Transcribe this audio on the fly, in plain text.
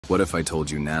What if I told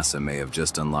you NASA may have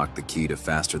just unlocked the key to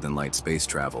faster-than-light space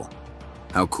travel?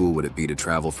 How cool would it be to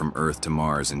travel from Earth to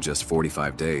Mars in just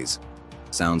 45 days?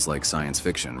 Sounds like science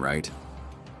fiction, right?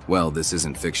 Well, this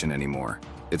isn't fiction anymore.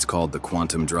 It's called the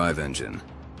quantum drive engine,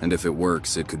 and if it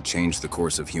works, it could change the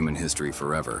course of human history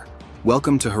forever.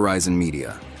 Welcome to Horizon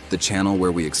Media, the channel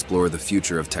where we explore the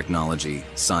future of technology,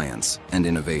 science, and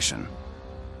innovation.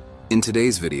 In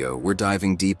today's video, we're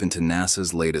diving deep into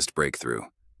NASA's latest breakthrough,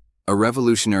 a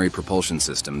revolutionary propulsion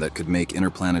system that could make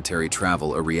interplanetary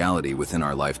travel a reality within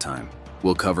our lifetime.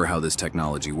 We'll cover how this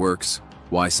technology works,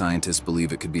 why scientists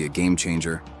believe it could be a game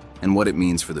changer, and what it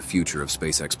means for the future of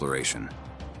space exploration.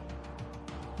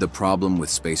 The problem with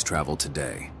space travel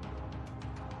today.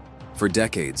 For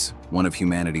decades, one of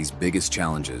humanity's biggest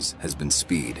challenges has been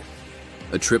speed.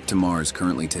 A trip to Mars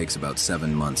currently takes about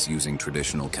 7 months using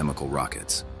traditional chemical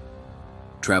rockets.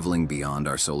 Traveling beyond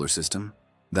our solar system?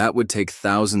 That would take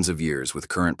thousands of years with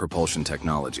current propulsion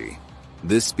technology.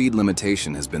 This speed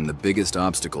limitation has been the biggest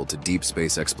obstacle to deep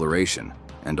space exploration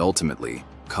and ultimately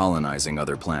colonizing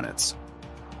other planets.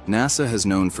 NASA has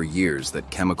known for years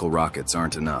that chemical rockets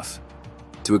aren't enough.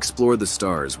 To explore the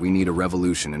stars, we need a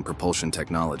revolution in propulsion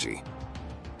technology.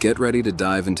 Get ready to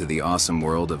dive into the awesome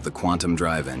world of the quantum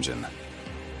drive engine.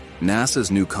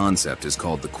 NASA's new concept is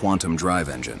called the quantum drive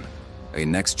engine, a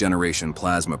next-generation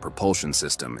plasma propulsion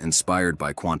system inspired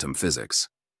by quantum physics.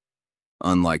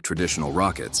 Unlike traditional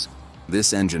rockets,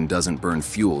 this engine doesn't burn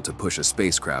fuel to push a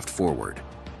spacecraft forward.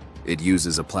 It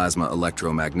uses a plasma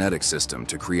electromagnetic system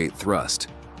to create thrust.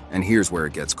 And here's where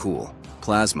it gets cool.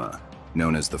 Plasma,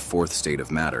 known as the fourth state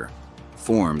of matter,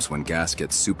 forms when gas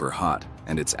gets super hot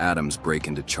and its atoms break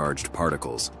into charged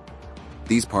particles.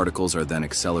 These particles are then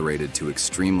accelerated to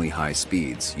extremely high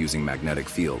speeds using magnetic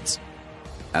fields.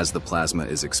 As the plasma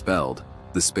is expelled,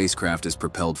 the spacecraft is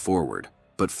propelled forward,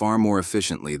 but far more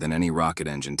efficiently than any rocket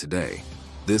engine today.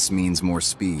 This means more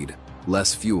speed,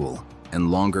 less fuel, and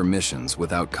longer missions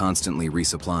without constantly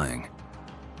resupplying.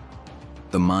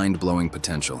 The mind-blowing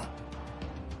potential.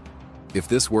 If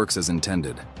this works as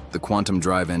intended, the quantum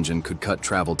drive engine could cut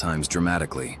travel times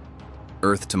dramatically.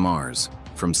 Earth to Mars,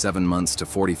 from 7 months to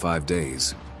 45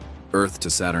 days. Earth to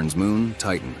Saturn's moon,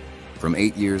 Titan, from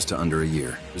 8 years to under a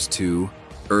year. There's 2.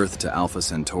 Earth to Alpha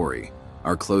Centauri,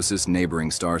 our closest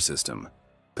neighboring star system,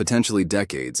 potentially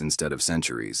decades instead of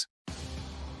centuries.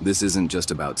 This isn't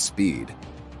just about speed,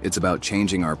 it's about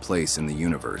changing our place in the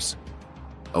universe.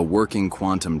 A working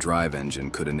quantum drive engine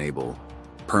could enable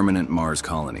permanent Mars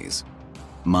colonies,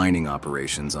 mining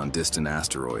operations on distant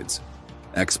asteroids,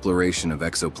 exploration of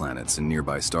exoplanets and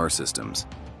nearby star systems,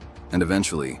 and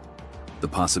eventually, the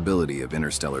possibility of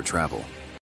interstellar travel.